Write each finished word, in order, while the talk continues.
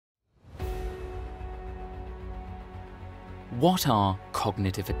What are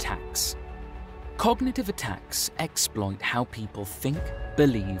cognitive attacks? Cognitive attacks exploit how people think,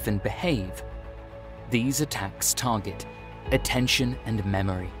 believe, and behave. These attacks target attention and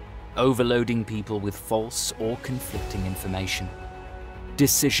memory, overloading people with false or conflicting information.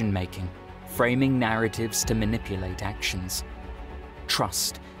 Decision-making, framing narratives to manipulate actions.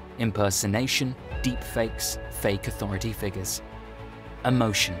 Trust, impersonation, deepfakes, fake authority figures.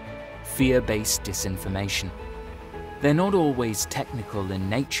 Emotion, fear-based disinformation. They're not always technical in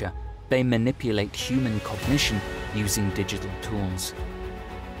nature. They manipulate human cognition using digital tools.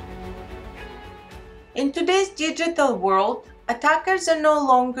 In today's digital world, attackers are no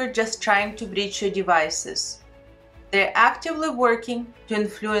longer just trying to breach your devices. They're actively working to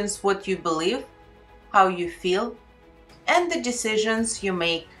influence what you believe, how you feel, and the decisions you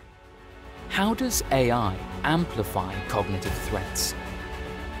make. How does AI amplify cognitive threats?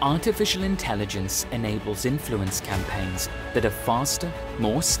 Artificial intelligence enables influence campaigns that are faster,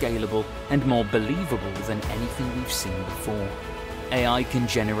 more scalable, and more believable than anything we've seen before. AI can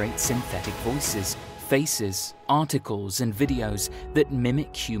generate synthetic voices, faces, articles, and videos that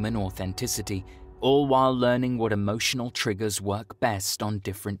mimic human authenticity, all while learning what emotional triggers work best on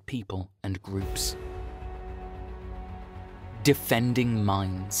different people and groups. Defending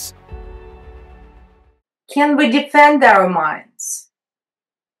minds. Can we defend our minds?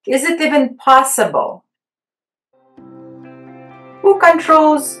 Is it even possible? Who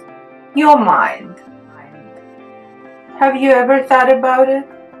controls your mind? Have you ever thought about it?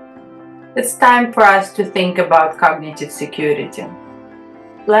 It's time for us to think about cognitive security.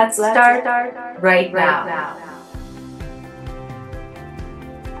 Let's start right now.